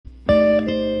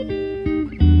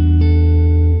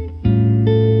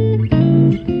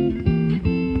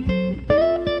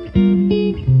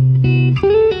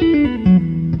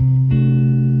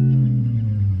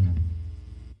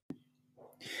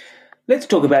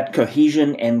talk about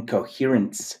cohesion and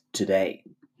coherence today.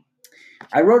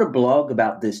 I wrote a blog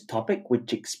about this topic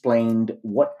which explained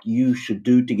what you should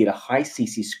do to get a high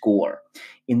CC score.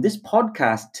 In this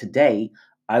podcast today,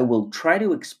 I will try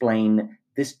to explain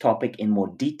this topic in more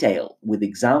detail with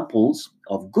examples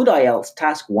of good IELTS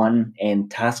Task 1 and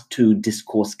Task 2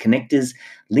 discourse connectors,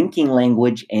 linking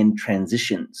language, and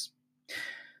transitions.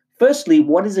 Firstly,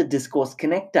 what is a discourse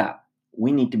connector?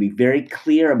 We need to be very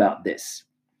clear about this.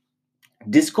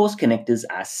 Discourse connectors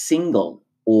are single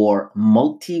or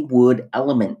multi-word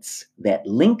elements that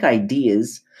link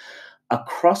ideas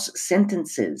across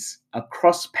sentences,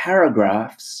 across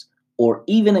paragraphs, or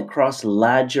even across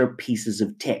larger pieces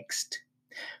of text.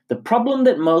 The problem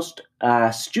that most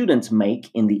students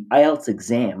make in the IELTS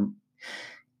exam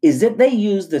is that they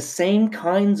use the same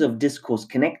kinds of discourse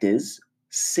connectors,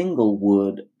 single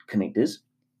word connectors,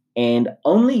 and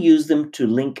only use them to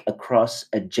link across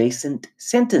adjacent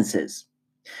sentences.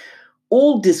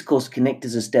 All discourse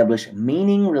connectors establish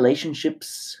meaning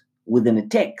relationships within a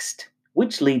text,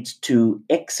 which leads to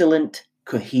excellent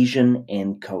cohesion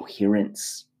and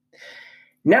coherence.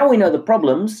 Now we know the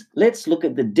problems, let's look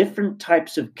at the different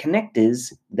types of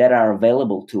connectors that are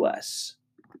available to us.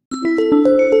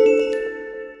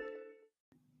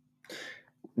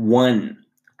 1.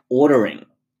 Ordering.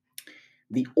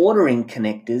 The ordering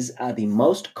connectors are the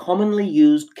most commonly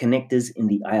used connectors in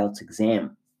the IELTS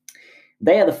exam.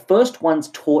 They are the first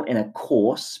ones taught in a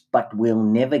course, but will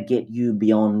never get you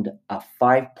beyond a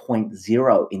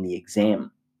 5.0 in the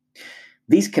exam.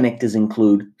 These connectors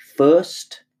include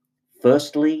first,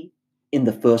 firstly, in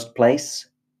the first place,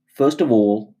 first of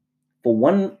all, for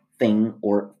one thing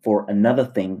or for another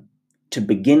thing, to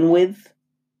begin with,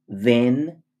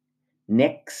 then,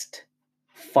 next,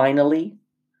 finally,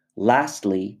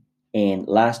 lastly, and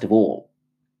last of all.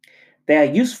 They are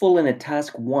useful in a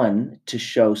Task 1 to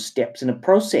show steps in a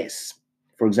process.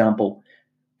 For example,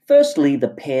 firstly, the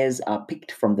pears are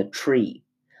picked from the tree.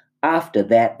 After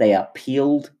that, they are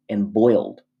peeled and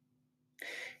boiled.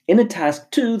 In a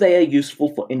Task 2, they are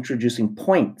useful for introducing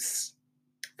points.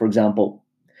 For example,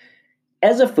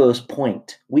 as a first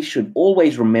point, we should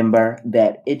always remember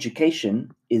that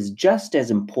education is just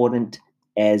as important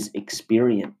as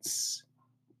experience.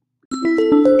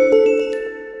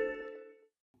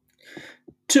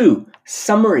 2.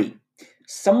 Summary.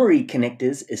 Summary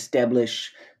connectors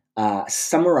establish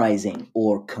summarizing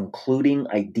or concluding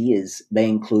ideas. They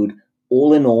include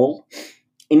all in all,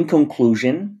 in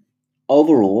conclusion,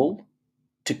 overall,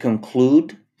 to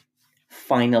conclude,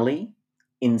 finally,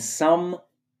 in sum,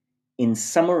 in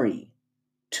summary,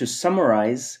 to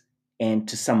summarize, and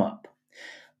to sum up.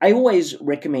 I always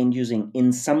recommend using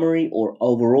in summary or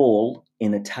overall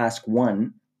in a Task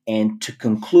 1 and to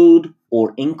conclude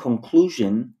or in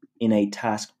conclusion in a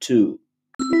Task 2.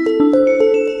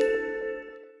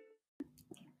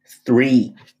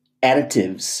 3.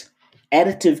 Additives.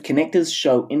 Additive connectors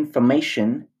show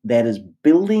information that is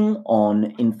building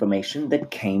on information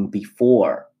that came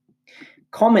before.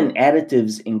 Common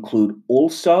additives include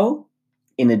also,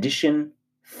 in addition,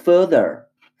 further,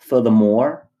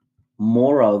 furthermore,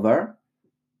 moreover,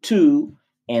 to,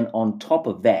 and on top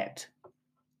of that.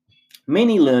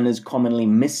 Many learners commonly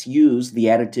misuse the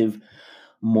additive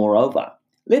moreover.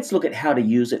 Let's look at how to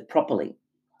use it properly.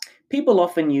 People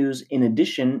often use in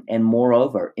addition and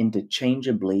moreover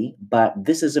interchangeably, but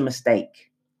this is a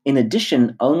mistake. In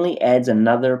addition only adds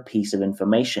another piece of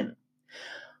information.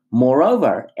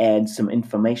 Moreover adds some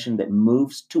information that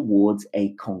moves towards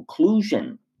a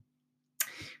conclusion.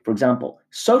 For example,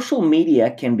 social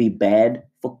media can be bad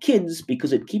for kids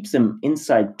because it keeps them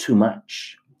inside too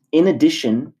much. In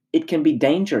addition, it can be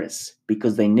dangerous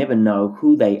because they never know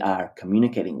who they are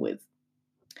communicating with.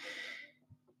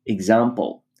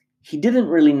 Example, he didn't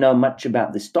really know much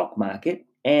about the stock market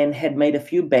and had made a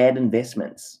few bad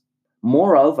investments.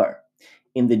 Moreover,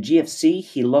 in the GFC,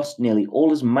 he lost nearly all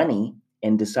his money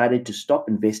and decided to stop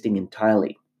investing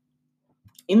entirely.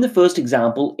 In the first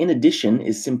example, in addition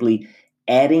is simply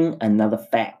adding another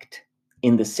fact.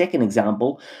 In the second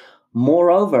example,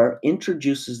 moreover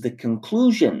introduces the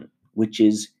conclusion, which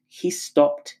is he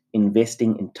stopped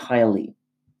investing entirely.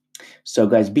 So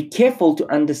guys, be careful to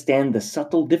understand the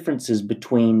subtle differences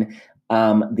between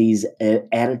these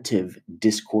additive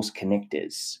discourse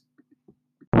connectors.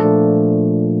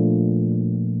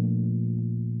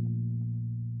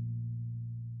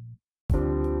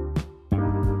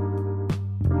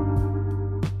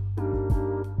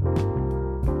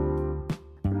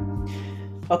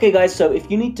 Okay guys, so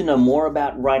if you need to know more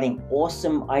about writing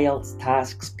awesome IELTS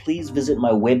tasks, please visit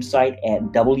my website at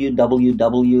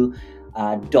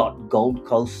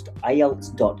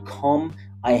www.goldcoastielts.com.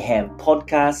 I have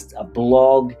podcasts, a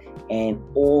blog, and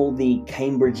all the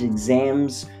Cambridge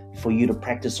exams for you to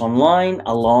practice online,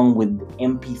 along with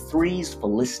MP3s for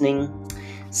listening.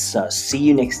 So see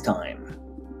you next time.